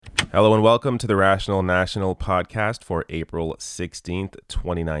Hello and welcome to the Rational National podcast for April 16th,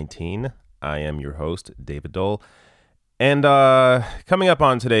 2019. I am your host, David Dole. And coming up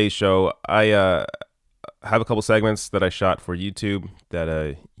on today's show, I have a couple segments that I shot for YouTube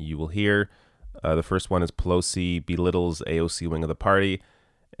that you will hear. The first one is Pelosi Belittles AOC-Wing of the party.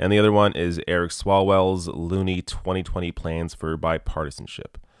 And the other one is Eric Swalwell's Loony 2020 Plans for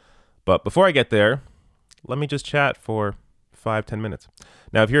Bipartisanship. But before I get there, let me just chat for 5-10 minutes.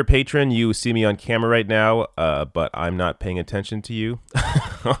 Now, if you're a patron, you see me on camera right now, but I'm not paying attention to you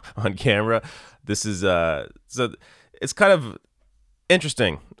on camera. This is so it's kind of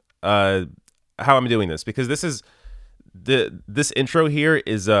interesting how I'm doing this, because this intro here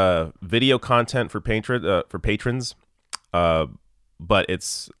is video content for patrons, but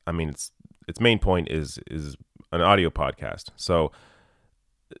its main point is an audio podcast. So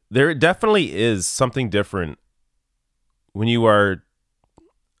there definitely is something different when you are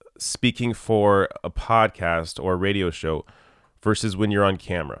speaking for a podcast or a radio show versus when you're on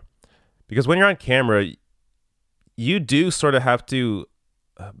camera. Because when you're on camera, you do sort of have to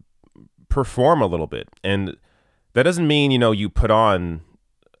perform a little bit. And that doesn't mean, you put on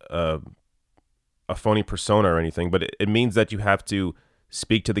a phony persona or anything, but it means that you have to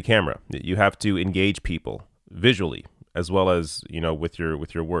speak to the camera. You have to engage people visually as well as, with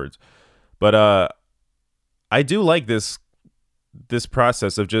your words. But I do like this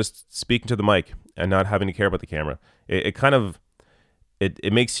process of just speaking to the mic and not having to care about the camera. It kind of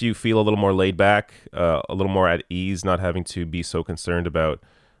it makes you feel a little more laid back, a little more at ease, not having to be so concerned about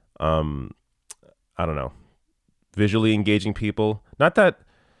visually engaging people. Not that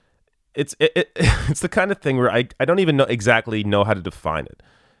it's the kind of thing where I don't even exactly know how to define it,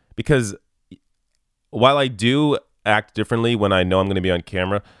 because while I do act differently when I know I'm going to be on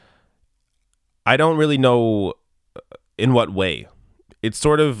camera, I don't really know in what way. It's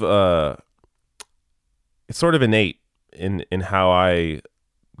sort of innate in how I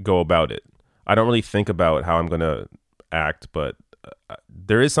go about it. I don't really think about how I'm going to act, but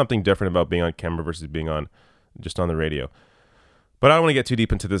there is something different about being on camera versus being on the radio. But I don't want to get too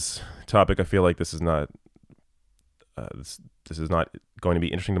deep into this topic. I feel like this is not this is not going to be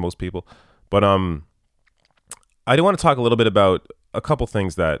interesting to most people. But I do want to talk a little bit about a couple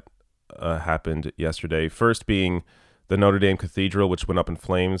things that happened yesterday. First being the Notre Dame Cathedral, which went up in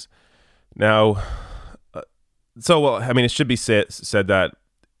flames. Now, it should be said that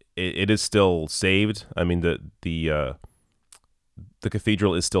it is still saved. I mean, the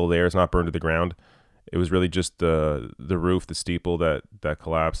cathedral is still there. It's not burned to the ground. It was really just the roof, the steeple that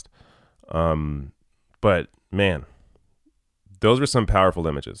collapsed. But man, those were some powerful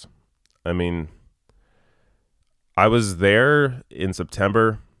images. I mean, I was there in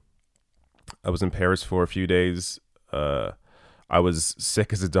September. I was in Paris for a few days. I was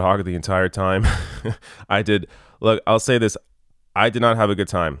sick as a dog the entire time. I'll say this. I did not have a good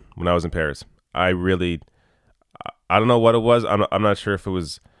time when I was in Paris. I don't know what it was. I'm not sure if it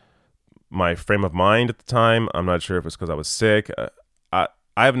was my frame of mind at the time. I'm not sure if it's because I was sick. I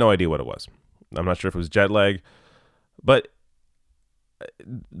have no idea what it was. I'm not sure if it was jet lag, but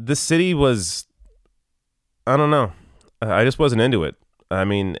the city was, I don't know. I just wasn't into it. I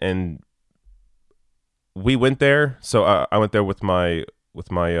mean, and we went there. So I went there with my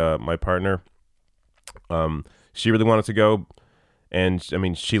partner. She really wanted to go, and I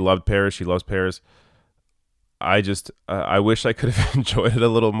mean, she loved Paris. She loves Paris. I just I wish I could have enjoyed it a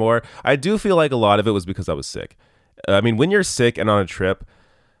little more. I do feel like a lot of it was because I was sick. I mean, when you're sick and on a trip,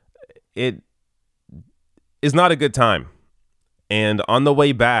 it is not a good time. And on the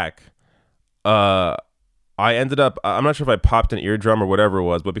way back, I ended up, I'm not sure if I popped an eardrum or whatever it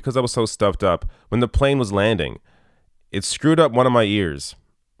was, but because I was so stuffed up, when the plane was landing, it screwed up one of my ears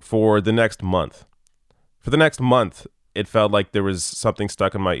for the next month. For the next month, it felt like there was something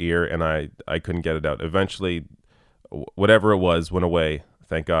stuck in my ear and I couldn't get it out. Eventually, whatever it was went away,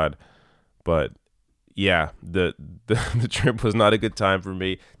 thank God. But yeah, the trip was not a good time for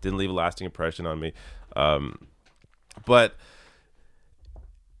me. Didn't leave a lasting impression on me. But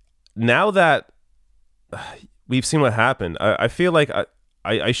now that we've seen what happened, I feel like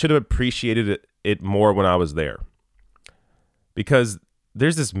I should have appreciated it more when I was there, because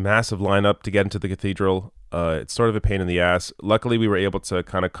there's this massive lineup to get into the cathedral. It's sort of a pain in the ass. Luckily, we were able to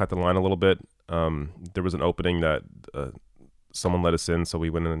kind of cut the line a little bit. There was an opening that someone let us in, so we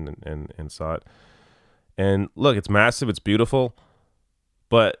went in and saw it. And look, it's massive, it's beautiful,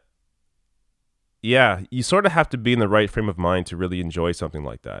 but yeah, you sort of have to be in the right frame of mind to really enjoy something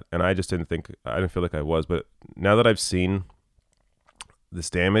like that. And I didn't feel like I was. But now that I've seen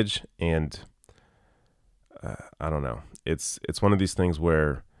this damage, and I don't know, it's one of these things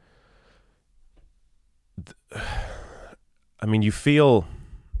where I mean, you feel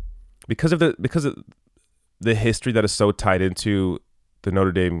because of the history that is so tied into the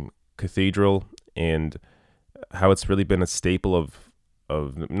Notre Dame Cathedral and how it's really been a staple of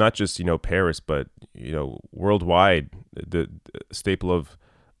not just, Paris, but, worldwide, the staple of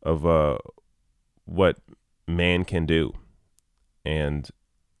what man can do and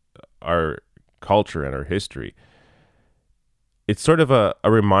our culture and our history. It's sort of a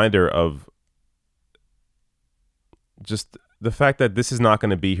reminder of just the fact that this is not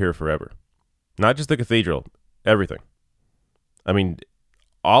going to be here forever. Not just the cathedral, everything. I mean,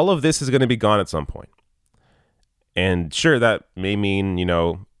 all of this is going to be gone at some point. And sure, that may mean,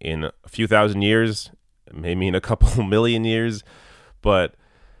 in a few thousand years, it may mean a couple million years, but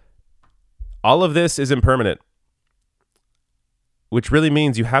all of this is impermanent, which really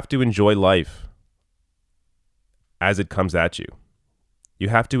means you have to enjoy life as it comes at you. You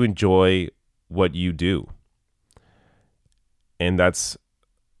have to enjoy what you do. And that's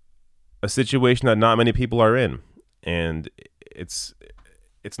a situation that not many people are in. And it's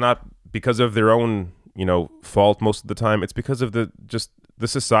not because of their own, fault most of the time. It's because of the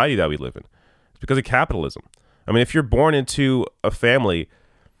society that we live in. It's because of capitalism. I mean, if you're born into a family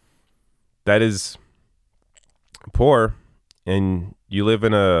that is poor and you live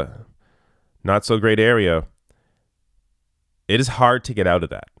in a not so great area, it is hard to get out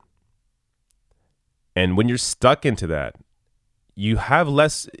of that. And when you're stuck into that, you have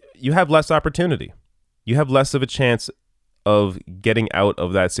less opportunity. You have less of a chance of getting out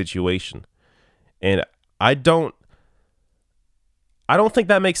of that situation. And I don't think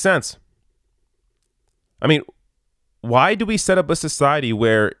that makes sense. I mean, why do we set up a society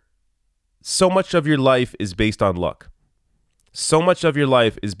where so much of your life is based on luck? So much of your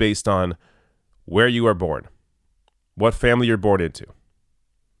life is based on where you are born, what family you're born into.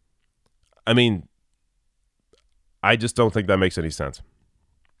 I mean, I just don't think that makes any sense.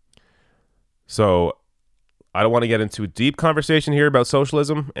 So I don't want to get into a deep conversation here about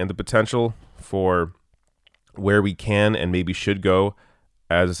socialism and the potential for where we can and maybe should go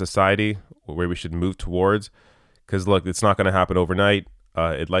as a society, where we should move towards. Because look, it's not going to happen overnight.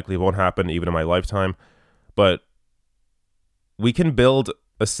 It likely won't happen even in my lifetime. But we can build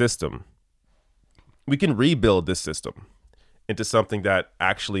a system. We can rebuild this system into something that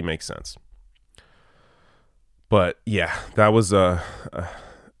actually makes sense. But yeah, that was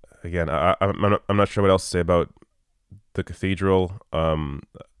again. I'm not sure what else to say about the cathedral.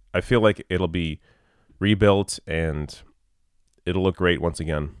 I feel like it'll be rebuilt and it'll look great once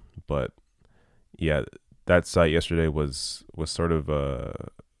again. But yeah, that sight yesterday was sort of I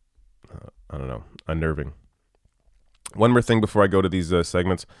don't know, unnerving. One more thing before I go to these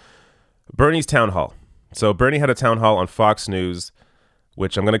segments. Bernie's town hall. So Bernie had a town hall on Fox News,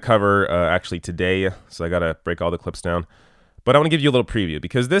 which I'm going to cover actually today. So I got to break all the clips down. But I want to give you a little preview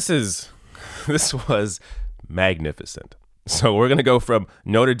because this was magnificent. So we're going to go from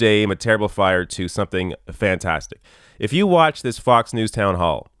Notre Dame, a terrible fire, to something fantastic. If you watch this Fox News town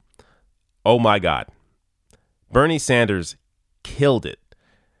hall, oh my God, Bernie Sanders killed it.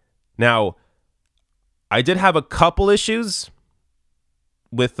 Now, I did have a couple issues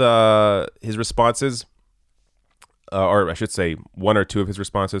with his responses, or I should say one or two of his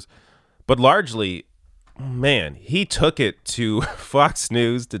responses, but largely, man, he took it to Fox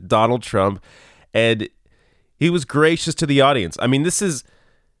News, to Donald Trump, and he was gracious to the audience. I mean, this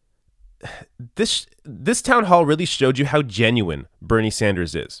town hall really showed you how genuine Bernie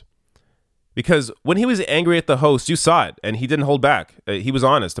Sanders is. Because when he was angry at the host, you saw it, and he didn't hold back. He was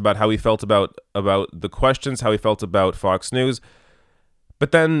honest about how he felt about the questions, how he felt about Fox News.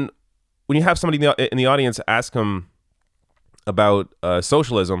 But then when you have somebody in the audience ask him about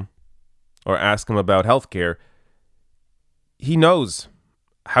socialism or ask him about healthcare, he knows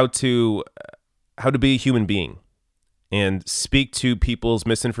how to be a human being and speak to people's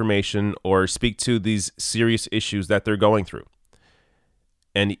misinformation or speak to these serious issues that they're going through.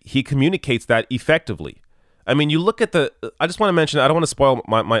 And he communicates that effectively. I mean, you look at I just want to mention, I don't want to spoil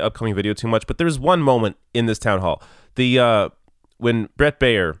my upcoming video too much, but there's one moment in this town hall. When Brett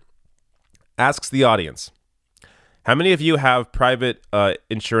Baer asks the audience, how many of you have private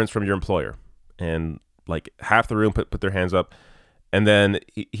insurance from your employer? And like half the room put their hands up. And then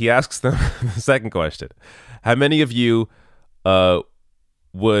he asks them the second question. How many of you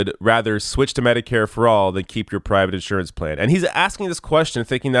would rather switch to Medicare for all than keep your private insurance plan? And he's asking this question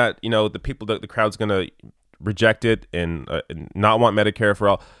thinking that, the crowd's going to reject it and not want Medicare for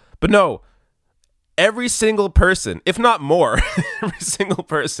all. But no, every single person, if not more, every single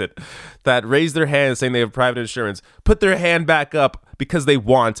person that raised their hand saying they have private insurance, put their hand back up because they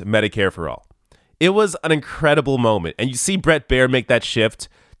want Medicare for all. It was an incredible moment. And you see Bret Baier make that shift.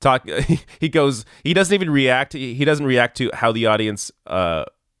 He doesn't even react. He doesn't react to how the audience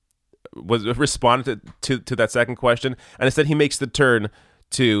was responded to that second question. And instead he makes the turn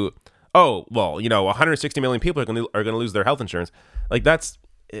to, oh, well, 160 million people are going to lose their health insurance. Like,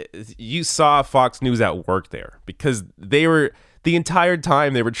 you saw Fox News at work there, because the entire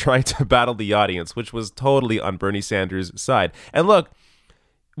time they were trying to battle the audience, which was totally on Bernie Sanders' side. And look,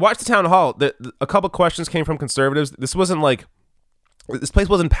 watch the town hall. A couple questions came from conservatives. This place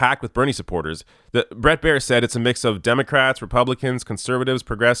wasn't packed with Bernie supporters. Bret Baier said it's a mix of Democrats, Republicans, conservatives,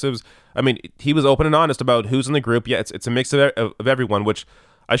 progressives. I mean, he was open and honest about who's in the group. Yeah, it's a mix of everyone, which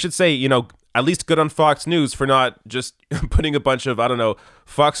I should say, at least good on Fox News for not just putting a bunch of,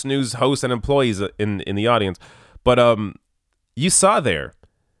 Fox News hosts and employees in the audience. But you saw there,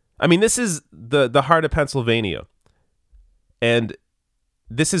 I mean, this is the heart of Pennsylvania. And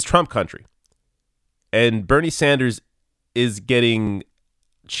this is Trump country. And Bernie Sanders is getting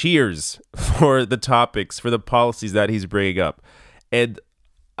cheers for the topics, for the policies that he's bringing up. And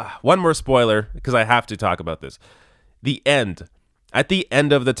one more spoiler, because I have to talk about this. At the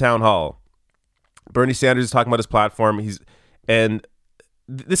end of the town hall, Bernie Sanders is talking about his platform. And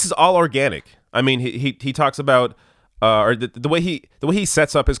this is all organic. I mean, he talks about, or the way he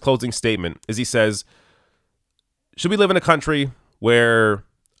sets up his closing statement is he says, should we live in a country where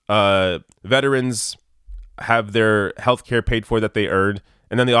veterans have their health care paid for that they earned?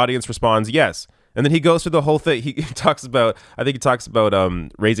 And then the audience responds, yes. And then he goes through the whole thing. He talks about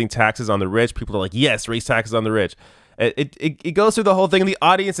raising taxes on the rich. People are like, yes, raise taxes on the rich. It goes through the whole thing, and the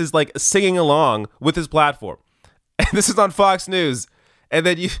audience is like singing along with his platform. And this is on Fox News. And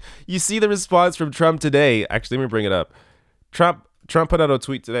then you see the response from Trump today. Actually, let me bring it up. Trump put out a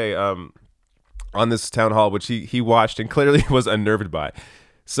tweet today on this town hall, which he watched and clearly was unnerved by.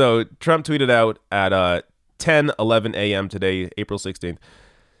 So Trump tweeted out at 10:11 a.m. today, April 16th.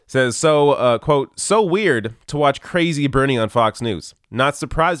 Says, quote, so weird to watch crazy Bernie on Fox News. Not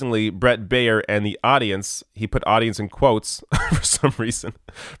surprisingly, Bret Baier and the audience, he put audience in quotes for some reason.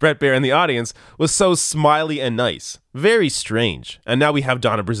 Bret Baier and the audience was so smiley and nice. Very strange. And now we have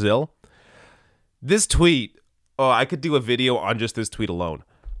Donna Brazile. This tweet, I could do a video on just this tweet alone.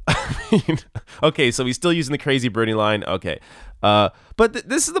 I mean, okay, so he's still using the crazy Bernie line. Okay. But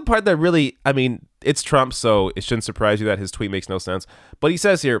this is the part that really, I mean, it's Trump, so it shouldn't surprise you that his tweet makes no sense. But he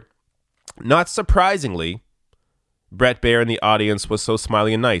says here, not surprisingly, Bret Baier in the audience was so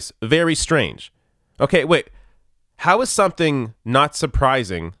smiley and nice. Very strange. Okay, wait. How is something not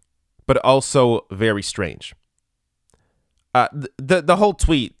surprising, but also very strange? The whole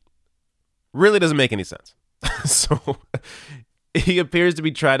tweet really doesn't make any sense. So he appears to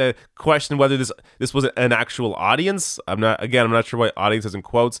be trying to question whether this was an actual audience. I'm not sure why audience is in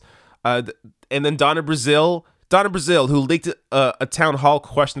quotes. And then Donna Brazile, who leaked a town hall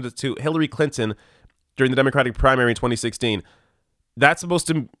question to Hillary Clinton during the Democratic primary in 2016. That's supposed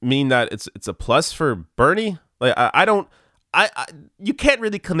to mean that it's a plus for Bernie. Like you can't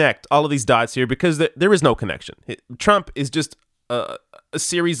really connect all of these dots here because there is no connection. Trump is just a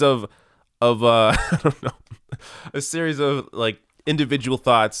series of I don't know, a series of like individual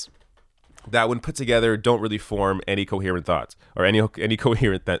thoughts that when put together don't really form any coherent thoughts or any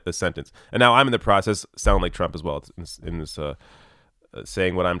coherent sentence. And now I'm in the process sounding like Trump as well in this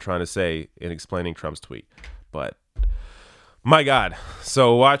saying what I'm trying to say in explaining Trump's tweet. But my God.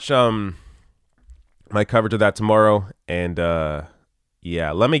 So watch my coverage of that tomorrow. And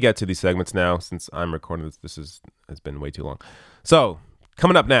yeah, let me get to these segments now since I'm recording this. This has been way too long. So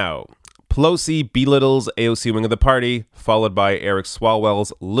coming up now, Pelosi belittles AOC-Wing of the party, followed by Eric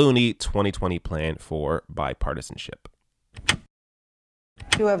Swalwell's Loony 2020 Plan for Bipartisanship.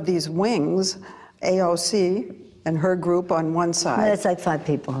 You have these wings, AOC and her group on one side. That's like 5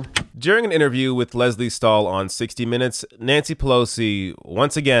 people. During an interview with Leslie Stahl on 60 Minutes, Nancy Pelosi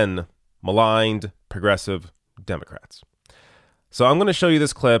once again maligned progressive Democrats. So I'm going to show you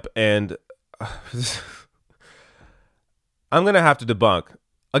this clip, and I'm going to have to debunk,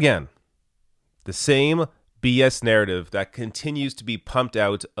 again, the same BS narrative that continues to be pumped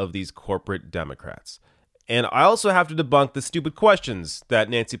out of these corporate Democrats. And I also have to debunk the stupid questions that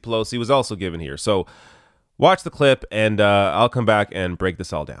Nancy Pelosi was also given here. So watch the clip, and I'll come back and break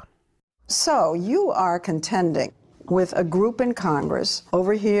this all down. So you are contending with a group in Congress.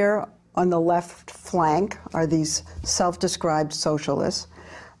 Over here on the left flank are these self-described socialists.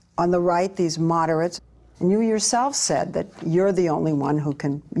 On the right, these moderates. And you yourself said that you're the only one who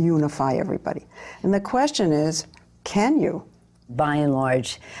can unify everybody. And the question is, can you? By and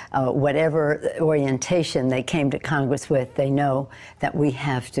large, whatever orientation they came to Congress with, they know that we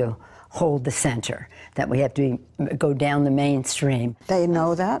have to hold the center, that we have to go down the mainstream. They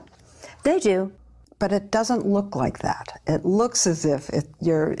know that, They do. but it doesn't look like that. It looks as if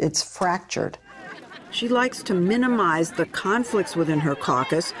it's fractured. She likes to minimize the conflicts within her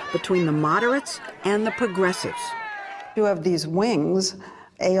caucus between the moderates and the progressives. You have these wings,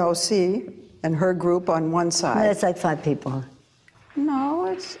 AOC and her group on one side. That's like 5 people. No,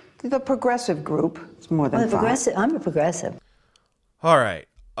 it's the progressive group. It's more than Well, the 5. progressive, I'm a progressive. All right.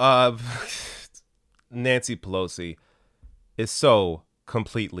 Nancy Pelosi is so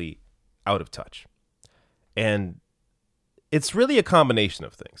completely out of touch. And it's really a combination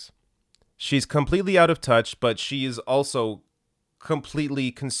of things. She's completely out of touch, but she is also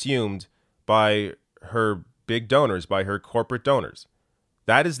completely consumed by her big donors, by her corporate donors.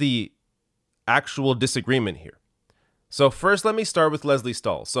 That is the actual disagreement here. So first, let me start with Lesley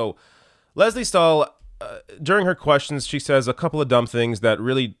Stahl. So Lesley Stahl, during her questions, she says a couple of dumb things that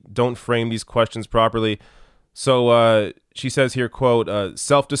really don't frame these questions properly. So she says here, quote,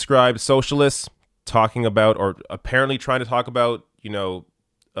 self-described socialists talking about, or apparently trying to talk about,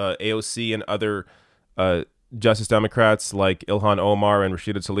 AOC and other Justice Democrats like Ilhan Omar and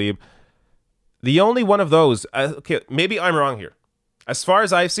Rashida Tlaib. The only one of those, okay, maybe I'm wrong here. As far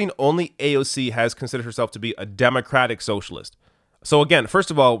as I've seen, only AOC has considered herself to be a democratic socialist. So again,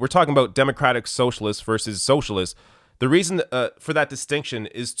 first of all, we're talking about democratic socialists versus socialists. The reason for that distinction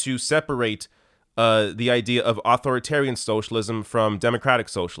is to separate the idea of authoritarian socialism from democratic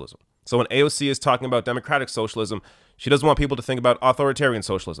socialism. So when AOC is talking about democratic socialism, she doesn't want people to think about authoritarian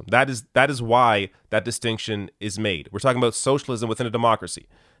socialism. That is why that distinction is made. We're talking about socialism within a democracy.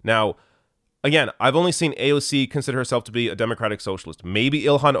 Now, again, I've only seen AOC consider herself to be a democratic socialist. Maybe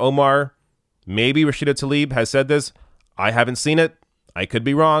Ilhan Omar, maybe Rashida Tlaib has said this. I haven't seen it. I could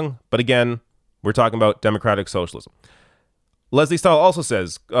be wrong. But again, we're talking about democratic socialism. Lesley Stahl also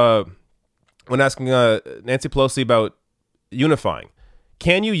says, when asking Nancy Pelosi about unifying,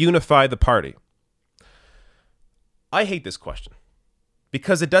 can you unify the party? I hate this question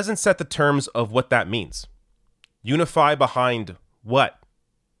because it doesn't set the terms of what that means. Unify behind what?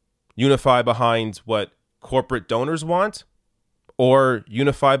 Unify behind what corporate donors want, or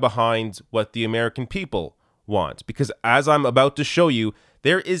unify behind what the American people want? Because as I'm about to show you,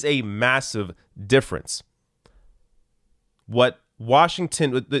 there is a massive difference. What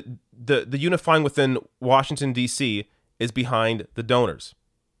Washington, the unifying within Washington, D.C. is behind the donors.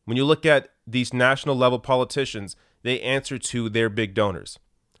 When you look at these national level politicians, they answer to their big donors.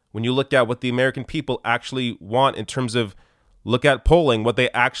 When you look at what the American people actually want in terms of look at polling, what they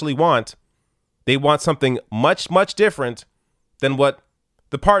actually want, they want something much, much different than what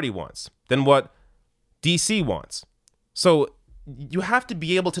the party wants, than what DC wants. So you have to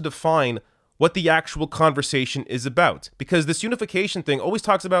be able to define what the actual conversation is about, because this unification thing always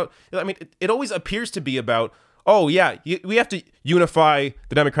talks about, it always appears to be about, oh yeah, we have to unify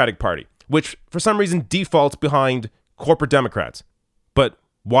the Democratic Party, which for some reason defaults behind corporate Democrats. But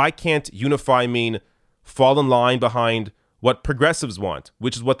why can't unify mean fall in line behind what progressives want,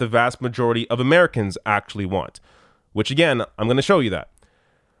 which is what the vast majority of Americans actually want? Which again, I'm going to show you that.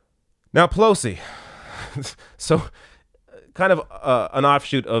 Now, Pelosi. So kind of an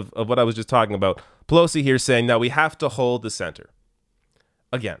offshoot of what I was just talking about. Pelosi here saying that we have to hold the center.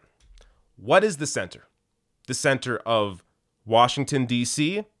 Again, what is the center? The center of Washington,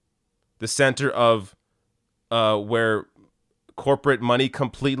 D.C., the center of where corporate money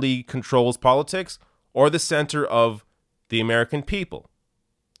completely controls politics, or the center of the American people?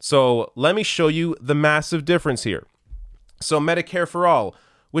 So let me show you the massive difference here. So Medicare for All,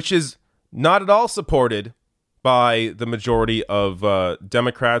 which is not at all supported by the majority of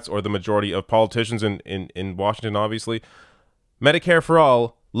Democrats or the majority of politicians in Washington, obviously. Medicare for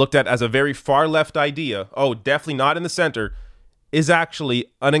All, looked at as a very far left idea, definitely not in the center, is actually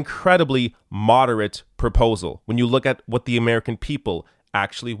an incredibly moderate proposal when you look at what the American people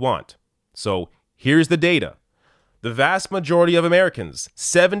actually want. So here's the data. The vast majority of Americans,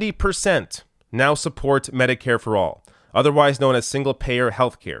 70%, now support Medicare for All, otherwise known as single-payer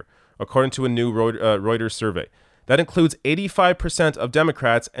health care, according to a new Reuters survey. That includes 85% of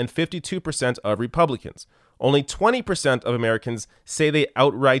Democrats and 52% of Republicans. Only 20% of Americans say they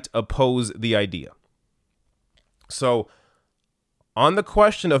outright oppose the idea. So, on the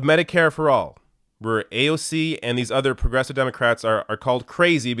question of Medicare for All, where AOC and these other progressive Democrats are called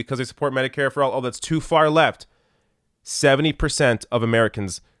crazy because they support Medicare for All, that's too far left, 70% of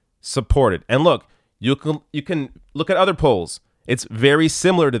Americans support it. And look, you can look at other polls. It's very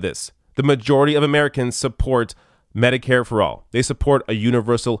similar to this. The majority of Americans support Medicare for All. They support a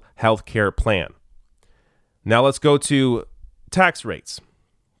universal health care plan. Now let's go to tax rates.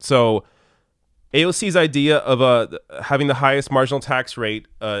 So AOC's idea of having the highest marginal tax rate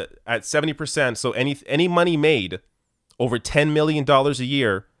at 70%, so any money made over $10 million a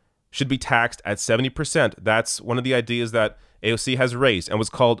year should be taxed at 70%. That's one of the ideas that AOC has raised and was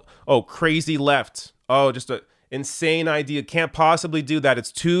called, crazy left. Oh, just an insane idea. Can't possibly do that.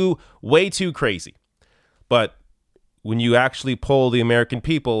 It's way too crazy. But when you actually poll the American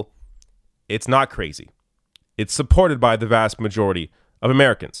people, it's not crazy. It's supported by the vast majority of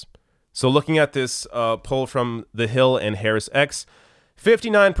Americans. So looking at this poll from The Hill and Harris X,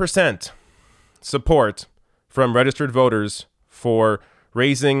 59% support from registered voters for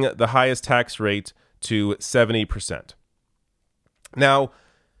raising the highest tax rate to 70%. Now,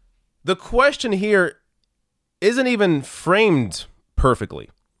 the question here isn't even framed perfectly.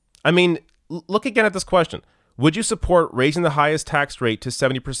 I mean, look again at this question. Would you support raising the highest tax rate to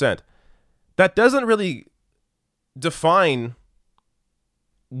 70%? That doesn't really define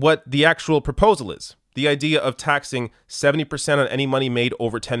what the actual proposal is. The idea of taxing 70% on any money made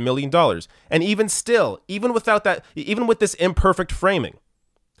over $10 million. And even still, even without that, even with this imperfect framing,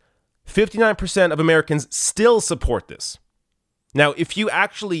 59% of Americans still support this. Now, if you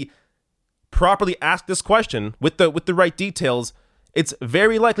actually properly ask this question with the right details, it's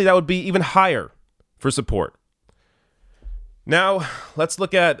very likely that would be even higher for support. Now, let's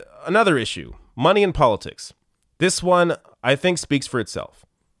look at another issue, money in politics. This one, I think, speaks for itself.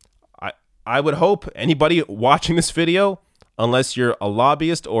 I would hope anybody watching this video, unless you're a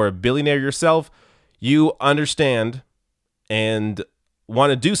lobbyist or a billionaire yourself, you understand and want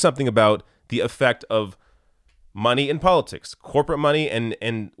to do something about the effect of money in politics, corporate money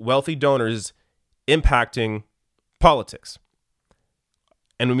and wealthy donors impacting politics.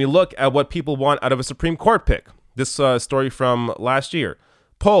 And when we look at what people want out of a Supreme Court pick, this story from last year,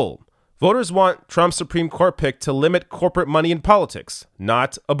 poll, voters want Trump's Supreme Court pick to limit corporate money in politics,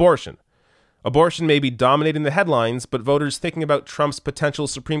 not abortion. Abortion may be dominating the headlines, but voters thinking about Trump's potential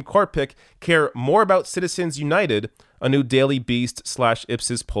Supreme Court pick care more about Citizens United, a new Daily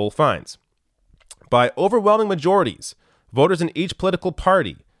Beast/Ipsos poll finds. By overwhelming majorities, voters in each political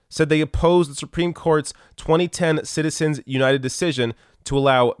party said they opposed the Supreme Court's 2010 Citizens United decision to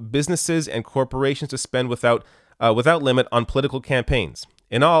allow businesses and corporations to spend without limit on political campaigns.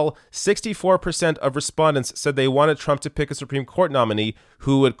 In all, 64% of respondents said they wanted Trump to pick a Supreme Court nominee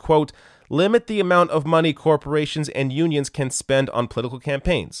who would, quote, limit the amount of money corporations and unions can spend on political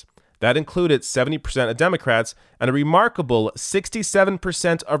campaigns. That included 70% of Democrats and a remarkable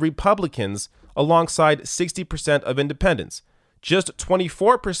 67% of Republicans, alongside 60% of independents. Just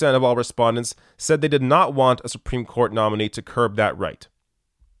 24% of all respondents said they did not want a Supreme Court nominee to curb that right.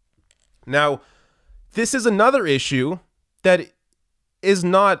 Now, this is another issue that is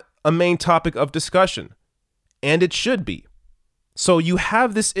not a main topic of discussion, and it should be. So you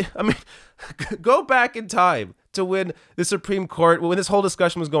have this, I mean, go back in time to when the Supreme Court, when this whole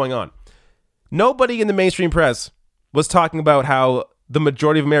discussion was going on. Nobody in the mainstream press was talking about how the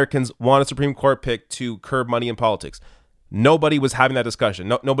majority of Americans want a Supreme Court pick to curb money in politics. Nobody was having that discussion.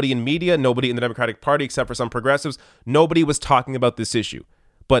 Nobody in media, nobody in the Democratic Party, except for some progressives. Nobody was talking about this issue.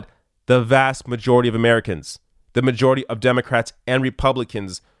 But the vast majority of Americans, the majority of Democrats and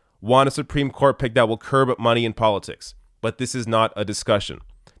Republicans, want a Supreme Court pick that will curb money in politics. But this is not a discussion.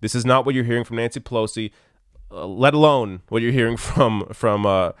 This is not what you're hearing from Nancy Pelosi, let alone what you're hearing from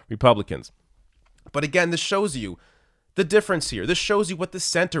Republicans. But again, this shows you the difference here. This shows you what the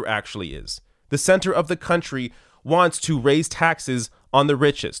center actually is. The center of the country wants to raise taxes on the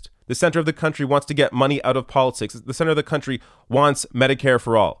richest. The center of the country wants to get money out of politics. The center of the country wants Medicare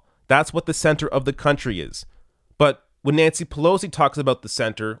for all. That's what the center of the country is. But when Nancy Pelosi talks about the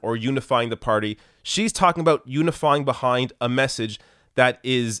center or unifying the party, she's talking about unifying behind a message that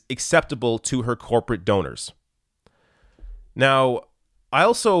is acceptable to her corporate donors. Now, I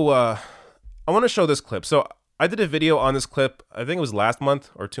also I want to show this clip. So I did a video on this clip, I think it was last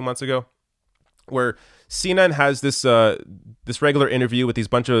month or 2 months ago, where CNN has this regular interview with these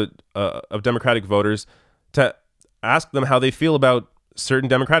bunch of Democratic voters to ask them how they feel about certain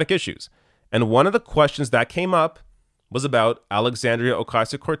Democratic issues. And one of the questions that came up was about Alexandria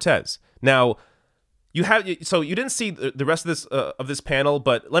Ocasio-Cortez. Now, you didn't see the rest of this panel,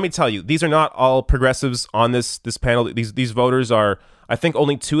 but let me tell you, these are not all progressives on this panel. These voters are, I think,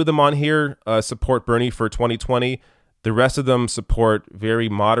 only 2 of them on here support Bernie for 2020. The rest of them support very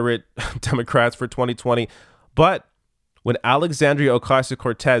moderate Democrats for 2020. But when Alexandria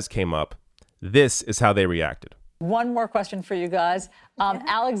Ocasio-Cortez came up, this is how they reacted. One more question for you guys.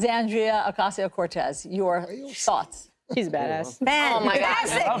 Alexandria Ocasio-Cortez, your thoughts? She's badass. Man, oh my God.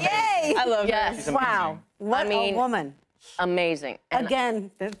 Yay! I love her. her. Wow. What a woman. amazing. And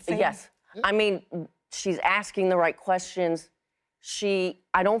Again, that's yes. I mean, she's asking the right questions.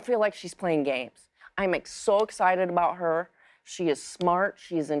 I don't feel like she's playing games. I'm so excited about her. She is smart,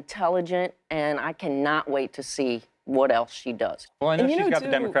 she is intelligent, and I cannot wait to see what else she does. Well, I know she's got the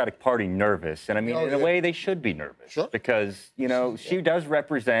Democratic Party nervous, and I mean, in a way, they should be nervous because she does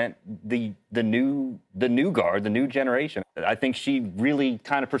represent the new guard, the new generation. I think she really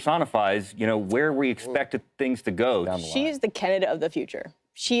kind of personifies, where we expected things to go down the line. She is the candidate of the future.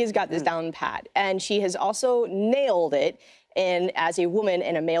 She has got this down pat, and she has also nailed it. And as a woman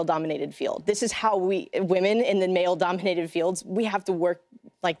in a male-dominated field, this is how women in the male-dominated fields, we have to work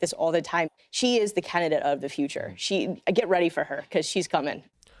like this all the time. She is the candidate of the future. Get ready for her because she's coming.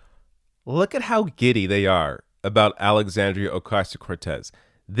 Look at how giddy they are about Alexandria Ocasio-Cortez.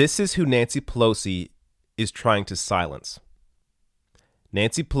 This is who Nancy Pelosi is trying to silence.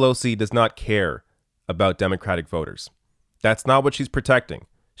 Nancy Pelosi does not care about Democratic voters. That's not what she's protecting.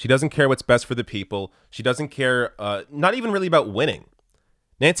 She doesn't care what's best for the people. She doesn't care, not even really about winning.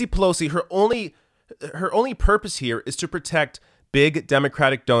 Nancy Pelosi, her only purpose here is to protect big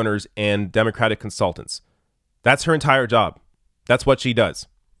Democratic donors and Democratic consultants. That's her entire job. That's what she does.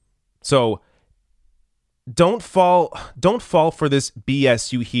 So don't fall for this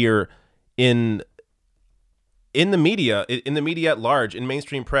BS you hear in the media at large, in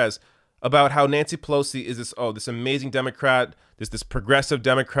mainstream press, about how Nancy Pelosi is this amazing Democrat, this progressive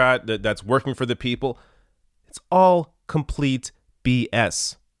Democrat that's working for the people. It's all complete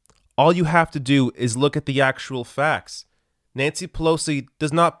BS. All you have to do is look at the actual facts. Nancy Pelosi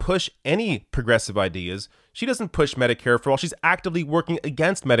does not push any progressive ideas. She doesn't push Medicare for all. She's actively working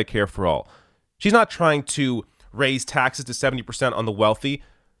against Medicare for all. She's not trying to raise taxes to 70% on the wealthy.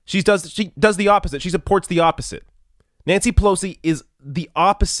 She does the opposite. She supports the opposite. Nancy Pelosi is the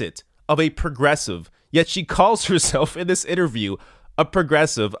opposite of a progressive, yet she calls herself in this interview a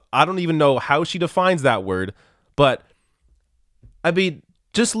progressive. I don't even know how she defines that word, but I mean,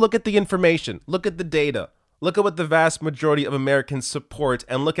 just look at the information, look at the data, look at what the vast majority of Americans support,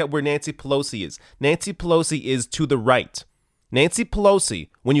 and look at where Nancy Pelosi is. Nancy Pelosi is to the right. Nancy Pelosi,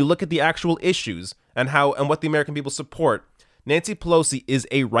 when you look at the actual issues and what the American people support, Nancy Pelosi is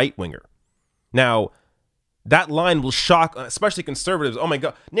a right-winger. Now, that line will shock, especially conservatives. Oh my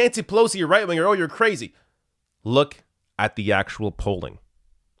God, Nancy Pelosi, you're right-winger. Oh, you're crazy. Look at the actual polling.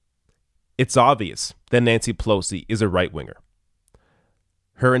 It's obvious that Nancy Pelosi is a right-winger.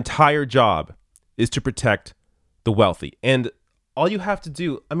 Her entire job is to protect the wealthy. And all you have to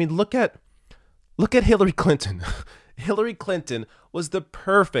do, I mean, look at Hillary Clinton. Hillary Clinton was the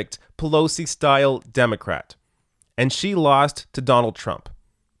perfect Pelosi-style Democrat, and she lost to Donald Trump.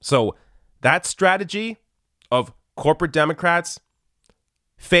 So that strategy of corporate Democrats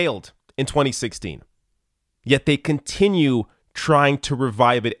failed in 2016. Yet they continue trying to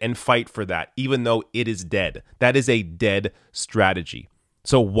revive it and fight for that, even though it is dead. That is a dead strategy.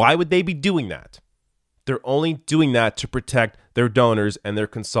 So why would they be doing that? They're only doing that to protect their donors and their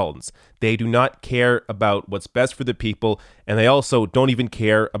consultants. They do not care about what's best for the people, and they also don't even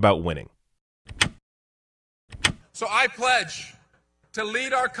care about winning. So I pledge to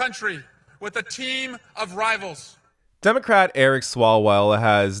lead our country with a team of rivals. Democrat Eric Swalwell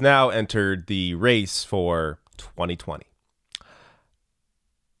has now entered the race for 2020.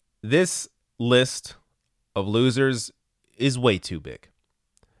 This list of losers is way too big.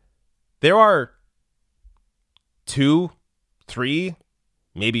 There are 2, 3,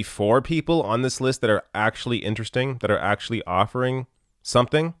 maybe 4 people on this list that are actually interesting, that are actually offering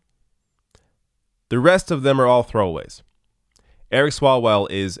something. The rest of them are all throwaways. Eric Swalwell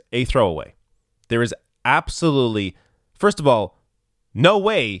is a throwaway. There is absolutely, first of all, no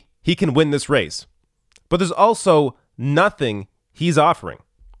way he can win this race. But there's also nothing he's offering.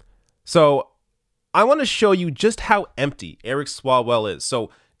 So I want to show you just how empty Eric Swalwell is.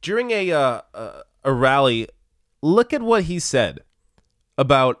 So during a rally, look at what he said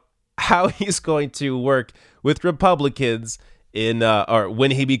about how he's going to work with Republicans or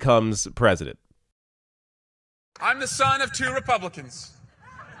when he becomes president. I'm the son of 2 Republicans.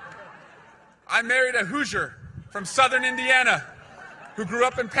 I married a Hoosier from southern Indiana who grew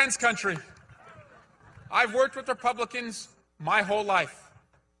up in Pence country. I've worked with Republicans my whole life,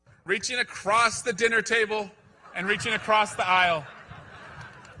 reaching across the dinner table and reaching across the aisle.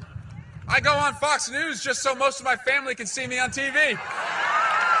 I go on Fox News just so most of my family can see me on TV.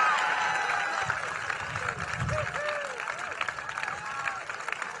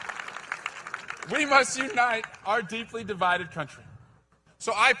 We must unite our deeply divided country.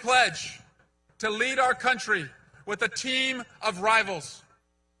 So I pledge to lead our country with a team of rivals.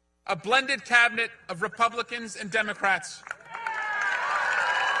 a blended cabinet of Republicans and Democrats.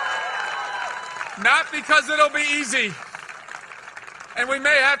 Not because it'll be easy, and we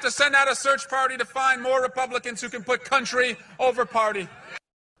may have to send out a search party to find more Republicans who can put country over party.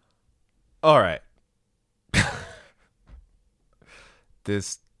 All right.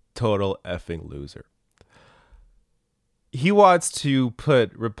 This total effing loser. He wants to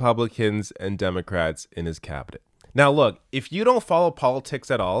put Republicans and Democrats in his cabinet. Now, look, if you don't follow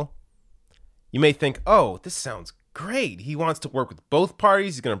politics at all, you may think, oh, this sounds great. He wants to work with both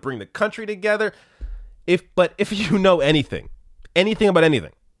parties. He's going to bring the country together. But if you know anything about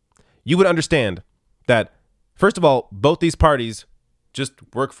anything, you would understand that, first of all, both these parties just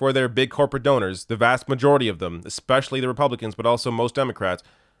work for their big corporate donors, the vast majority of them, especially the Republicans, but also most Democrats.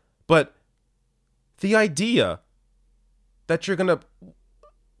 But the idea that you're going to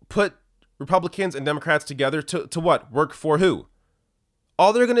put Republicans and Democrats together to what? Work for who?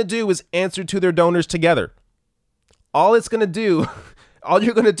 All they're going to do is answer to their donors together. All you're going to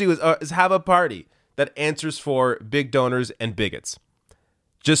do is have a party that answers for big donors and bigots,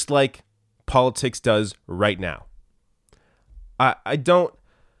 just like politics does right now. I don't.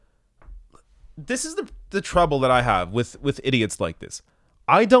 This is the trouble that I have with idiots like this.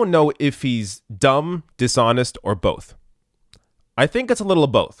 I don't know if he's dumb, dishonest, or both. I think it's a little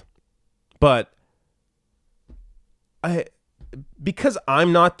of both. But because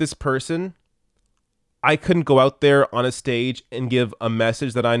I'm not this person, I couldn't go out there on a stage and give a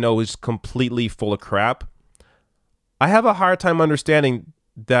message that I know is completely full of crap. I have a hard time understanding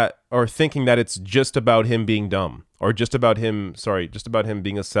that, or thinking that it's just about him being dumb, or just about him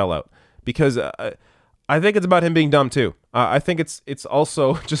being a sellout, because I think it's about him being dumb too. I think it's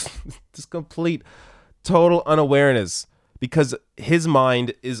also just this complete, total unawareness, because his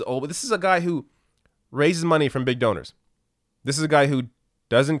mind is old. This is a guy who raises money from big donors. This is a guy who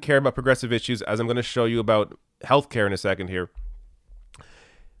doesn't care about progressive issues, as I'm going to show you about healthcare in a second here.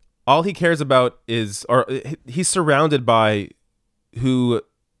 All he cares about is, or he's surrounded by who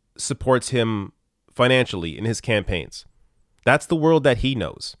supports him financially in his campaigns. That's the world that he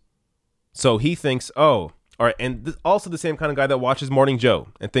knows. So he thinks, oh, all right, and also the same kind of guy that watches Morning Joe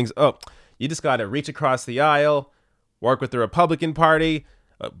and thinks, oh, you just got to reach across the aisle, work with the Republican Party,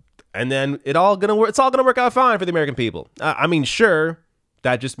 and then it's all gonna work out fine for the American people. I mean, sure,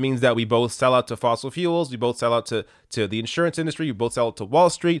 that just means that we both sell out to fossil fuels, we both sell out to the insurance industry, we both sell out to Wall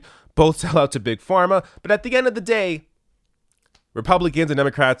Street, both sell out to big pharma. But at the end of the day, Republicans and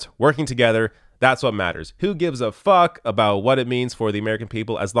Democrats working together, that's what matters. Who gives a fuck about what it means for the American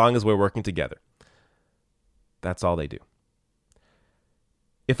people as long as we're working together? That's all they do.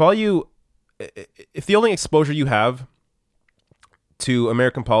 If the only exposure you have to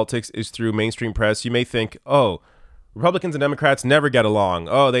American politics is through mainstream press, you may think, oh, Republicans and Democrats never get along.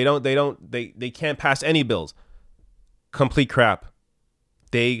 Oh, they can't pass any bills. Complete crap.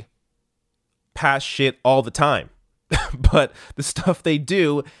 They pass shit all the time. But the stuff they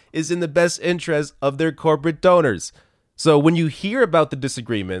do is in the best interest of their corporate donors. So when you hear about the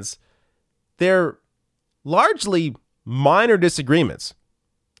disagreements, they're largely minor disagreements.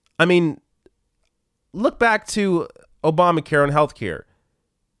 I mean, look back to Obamacare and healthcare.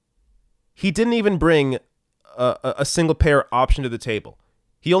 He didn't even bring a single payer option to the table.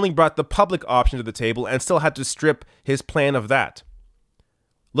 He only brought the public option to the table and still had to strip his plan of that.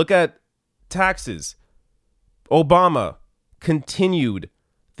 Look at taxes. Obama continued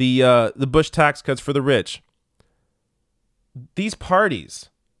the Bush tax cuts for the rich. These parties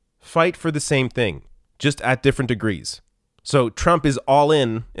fight for the same thing, just at different degrees. So Trump is all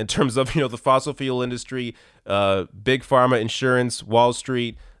in terms of, the fossil fuel industry, big pharma, insurance, Wall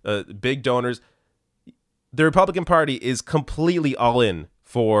Street, big donors. The Republican Party is completely all in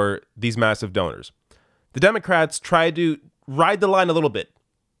for these massive donors. The Democrats try to ride the line a little bit.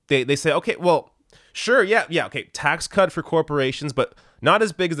 They say, okay, well, sure, yeah, okay, tax cut for corporations, but not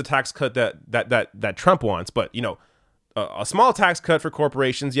as big as the tax cut that Trump wants. But a small tax cut for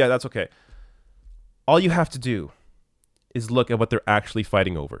corporations, yeah, that's okay. All you have to do is look at what they're actually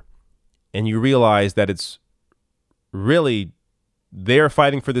fighting over, and you realize that it's really they're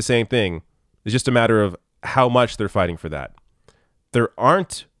fighting for the same thing. It's just a matter of how much they're fighting for that. There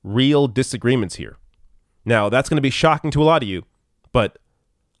aren't real disagreements here. Now, that's going to be shocking to a lot of you, but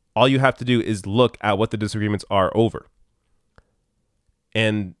all you have to do is look at what the disagreements are over.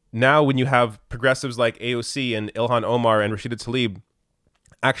 And now when you have progressives like AOC and Ilhan Omar and Rashida Tlaib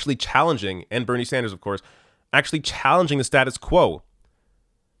actually challenging, and Bernie Sanders, of course, actually challenging the status quo,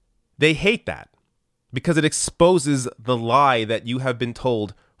 they hate that because it exposes the lie that you have been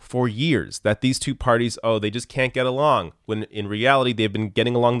told for years that these two parties, they just can't get along, when in reality, they've been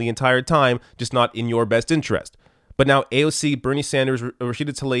getting along the entire time, just not in your best interest. But now AOC, Bernie Sanders,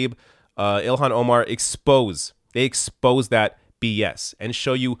 Rashida Tlaib, Ilhan Omar expose that BS and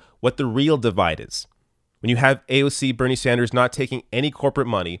show you what the real divide is. When you have AOC, Bernie Sanders not taking any corporate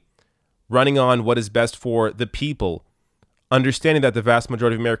money, running on what is best for the people, understanding that the vast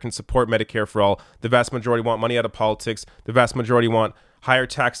majority of Americans support Medicare for all, the vast majority want money out of politics, the vast majority want higher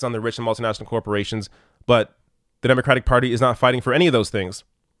taxes on the rich and multinational corporations, but the Democratic Party is not fighting for any of those things.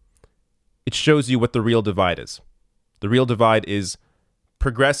 It shows you what the real divide is. The real divide is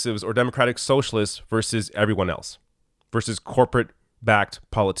progressives or democratic socialists versus everyone else, versus corporate-backed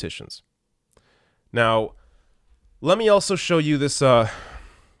politicians. Now, let me also show you this clip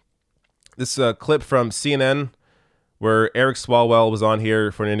from CNN where Eric Swalwell was on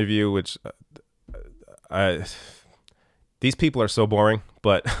here for an interview, which these people are so boring.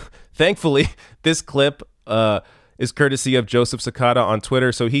 But thankfully, this clip is courtesy of Joseph Sakata on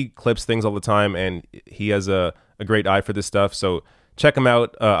Twitter. So he clips things all the time, and he has a great eye for this stuff. So check him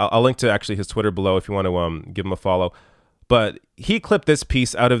out. I'll link to actually his Twitter below if you want to give him a follow. But he clipped this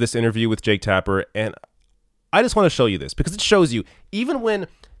piece out of this interview with Jake Tapper, and I just want to show you this because it shows you, even when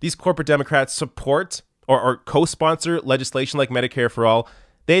these corporate Democrats support or co-sponsor legislation like Medicare for All,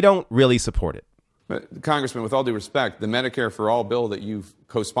 they don't really support it. But, Congressman, with all due respect, the Medicare for All bill that you've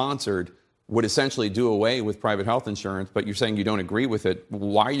co-sponsored would essentially do away with private health insurance, but you're saying you don't agree with it.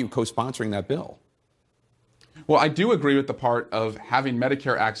 Why are you co-sponsoring that bill? Well, I do agree with the part of having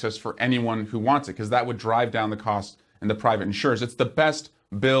Medicare access for anyone who wants it, because that would drive down the cost in the private insurers. It's the best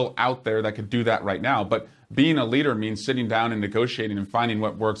bill out there that could do that right now. But being a leader means sitting down and negotiating and finding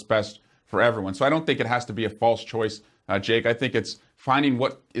what works best for everyone. So I don't think it has to be a false choice, Jake. I think it's finding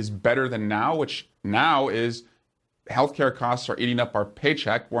what is better than now, which now is healthcare costs are eating up our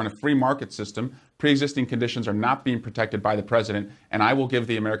paycheck. We're in a free market system. Pre-existing conditions are not being protected by the president, and I will give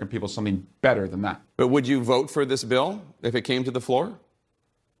the American people something better than that. But would you vote for this bill if it came to the floor?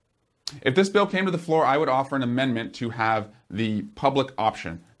 If this bill came to the floor, I would offer an amendment to have the public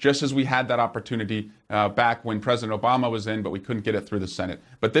option, just as we had that opportunity back when President Obama was in, but we couldn't get it through the Senate.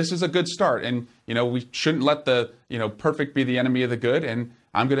 But this is a good start, and we shouldn't let the perfect be the enemy of the good, and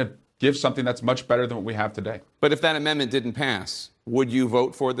I'm going to give something that's much better than what we have today. But if that amendment didn't pass, would you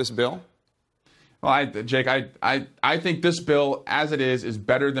vote for this bill? Well, Jake, I think this bill, as it is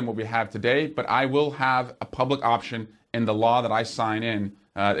better than what we have today, but I will have a public option in the law that I sign in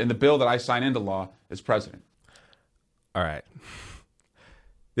the bill that I sign into law as president. All right.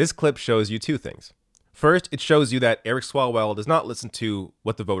 This clip shows you two things. First, it shows you that Eric Swalwell does not listen to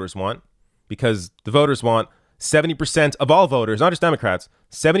what the voters want, because the voters want 70% of all voters, not just Democrats,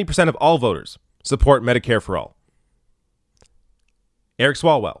 70% of all voters support Medicare for all. Eric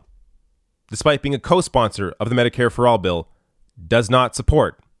Swalwell, despite being a co-sponsor of the Medicare for All bill, does not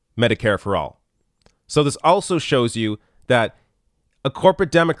support Medicare for All. So this also shows you that a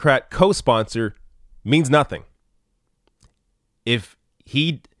corporate Democrat co-sponsor means nothing. If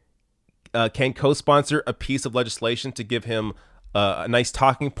he can co-sponsor a piece of legislation to give him a nice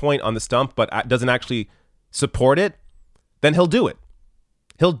talking point on the stump, but doesn't actually support it, then he'll do it.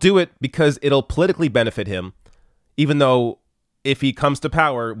 He'll do it because it'll politically benefit him, even though if he comes to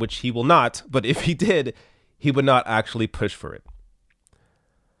power, which he will not, but if he did, he would not actually push for it.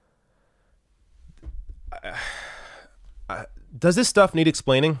 Does this stuff need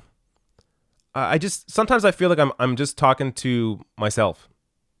explaining? Sometimes I feel like I'm just talking to myself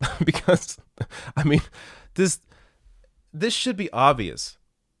because this should be obvious.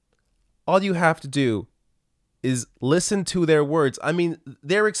 All you have to do is listen to their words.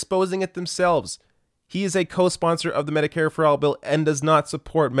 They're exposing it themselves. He is a co-sponsor of the Medicare for All bill and does not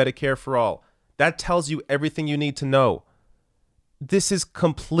support Medicare for All. That tells you everything you need to know. This is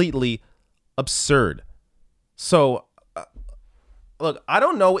completely absurd. So, look, I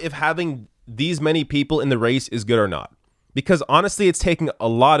don't know if having these many people in the race is good or not, because honestly, it's taking a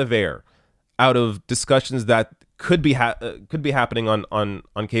lot of air out of discussions that could be happening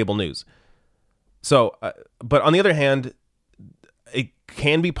on cable news. So, but on the other hand, it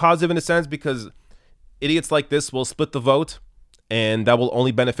can be positive in a sense because idiots like this will split the vote, and that will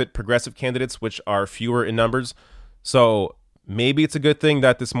only benefit progressive candidates, which are fewer in numbers. So maybe it's a good thing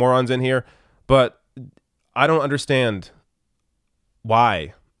that this moron's in here, but I don't understand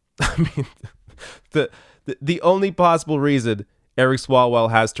why. The only possible reason Eric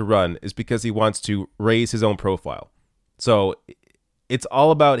Swalwell has to run is because he wants to raise his own profile. So it's all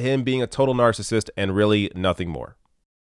about him being a total narcissist and really nothing more.